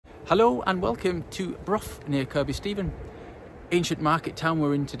Hello and welcome to Brough near Kirkby Stephen. Ancient market town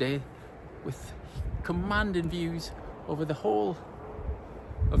we're in today with commanding views over the whole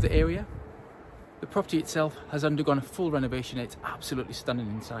of the area. The property itself has undergone a full renovation. It's absolutely stunning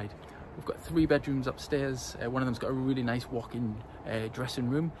inside. We've got 3 bedrooms upstairs. One of them's got a really nice walk-in dressing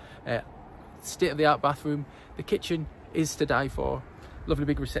room, state-of-the-art bathroom. The kitchen is to die for. Lovely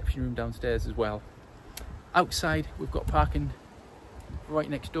big reception room downstairs as well. Outside we've got parking right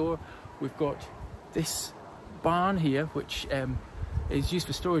next door. We've got this barn here which is used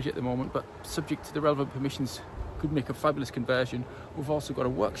for storage at the moment, but subject to the relevant permissions could make a fabulous conversion. We've also got a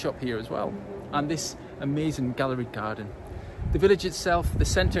workshop here as well, and this amazing galleried garden. The village itself, the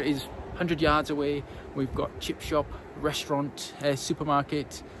centre is 100 yards away. We've got chip shop, restaurant,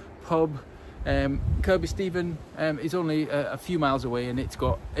 supermarket, pub. Kirkby Stephen is only a few miles away, and it's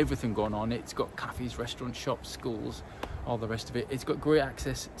got everything going on. It's got cafes, restaurants, shops, schools, all the rest of it. It's got great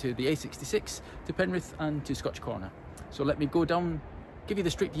access to the A66, to Penrith and to Scotch Corner. So let me go down, give you the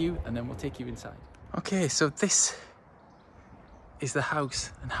street view, and then we'll take you inside. Okay, so this is the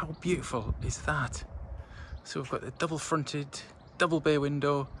house, and how beautiful is that? So we've got the double fronted, double bay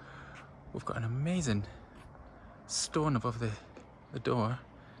window. We've got an amazing stone above the door.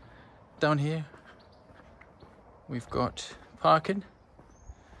 Down here we've got parking,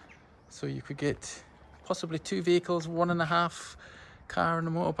 so you could get possibly 2 vehicles, 1.5 car and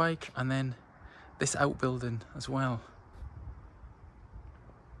a motorbike, and then this outbuilding as well,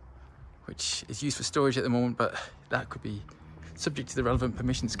 which is used for storage at the moment, but that could be subject to the relevant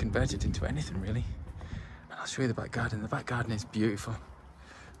permissions converted into anything really. And I'll show you the back garden. The back garden is beautiful.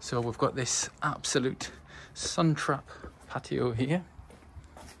 So we've got this absolute sun trap patio here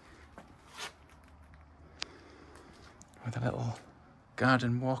with a little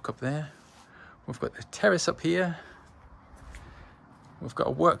garden walk up there. We've got the terrace up here. We've got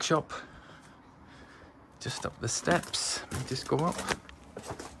a workshop just up the steps. We just go up.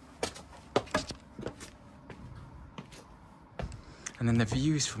 And then the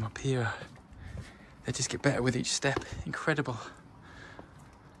views from up here, they just get better with each step. Incredible.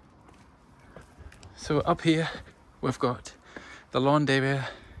 So up here, we've got the lawn area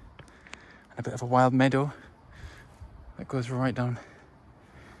and a bit of a wild meadow that goes right down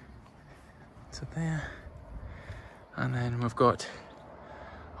to there. And then we've got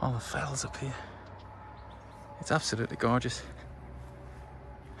all the fells up here. It's absolutely gorgeous.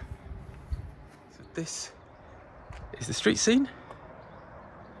 So this is the street scene.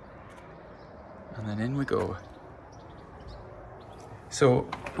 And then in we go. So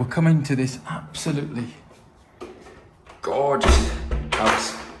we're coming to this absolutely gorgeous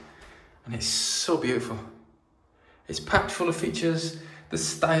house, and it's so beautiful. It's packed full of features. The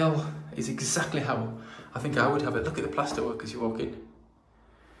style is exactly how I think I would have it. Look at the plasterwork as you walk in,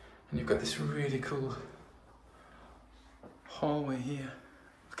 and you've got this really cool hallway here.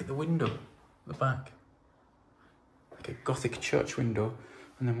 Look at the window at the back, like a Gothic church window.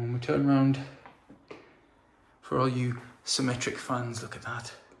 And then when we turn around, for all you symmetric fans, look at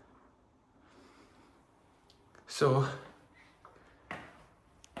that. So,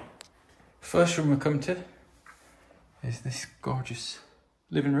 first room we come to is this gorgeous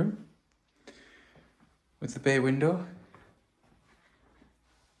living room with the bay window.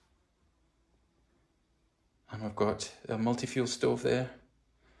 And we've got a multi-fuel stove there.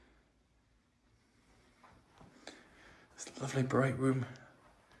 This lovely bright room.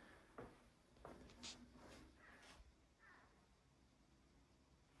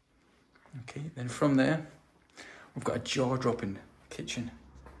 Okay, then from there, we've got a jaw-dropping kitchen.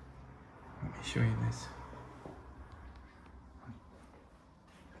 Let me show you this.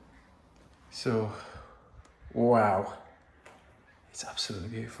 So, wow, it's absolutely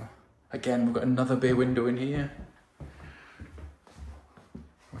beautiful. Again, we've got another bay window in here.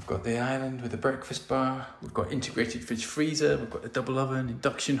 We've got the island with the breakfast bar. We've got integrated fridge freezer. We've got the double oven,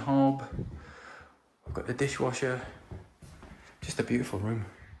 induction hob. We've got the dishwasher. Just a beautiful room.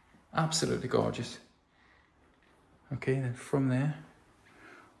 Absolutely gorgeous. Okay, then from there,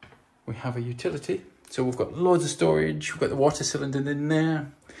 we have a utility. So we've got loads of storage. We've got the water cylinder in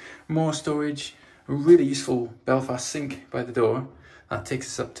there. More storage. A really useful Belfast sink by the door. That takes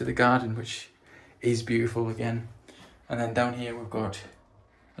us up to the garden, which is beautiful again. And then down here we've got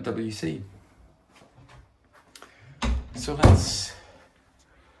a WC. So let's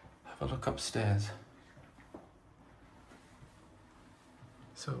have a look upstairs.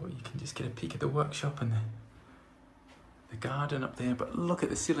 So you can just get a peek at the workshop and the garden up there, but look at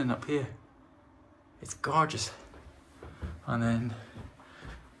the ceiling up here. It's gorgeous. And then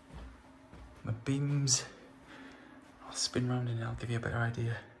the beams, I'll spin round and I'll give you a better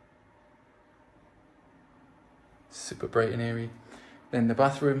idea. super bright and airy. Then the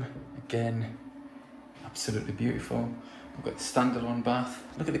bathroom, again, absolutely beautiful. We've got the standalone bath.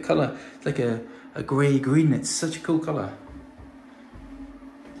 Look at the colour, it's like a grey green, it's such a cool colour.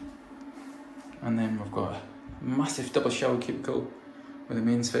 And then we've got a massive double shower cubicle with a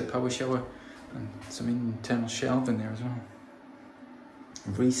mains fed power shower and some internal shelving there as well.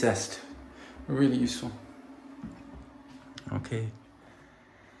 Recessed, really useful. Okay.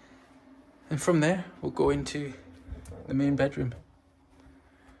 And from there, we'll go into the main bedroom.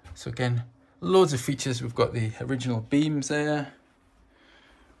 So again, loads of features. We've got the original beams there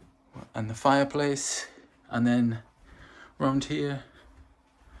and the fireplace, and then around here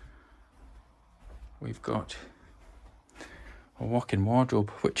we've got a walk-in wardrobe,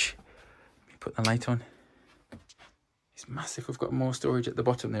 which, let me put the light on, it's massive. We've got more storage at the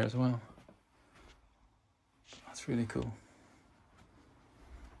bottom there as well. That's really cool.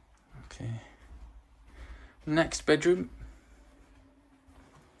 Okay. Next bedroom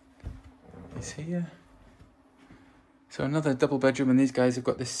is here. So another double bedroom, and these guys have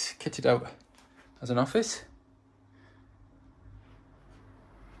got this kitted out as an office.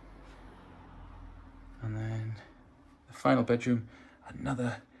 And then the final bedroom,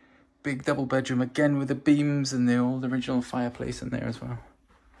 another big double bedroom, again with the beams and the old original fireplace in there as well.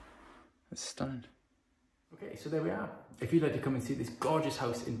 It's stunning. Okay, so there we are. If you'd like to come and see this gorgeous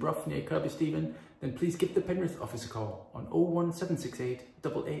house in Brough near Kirkby Stephen, then please give the Penrith office a call on 01768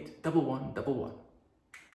 88 1111.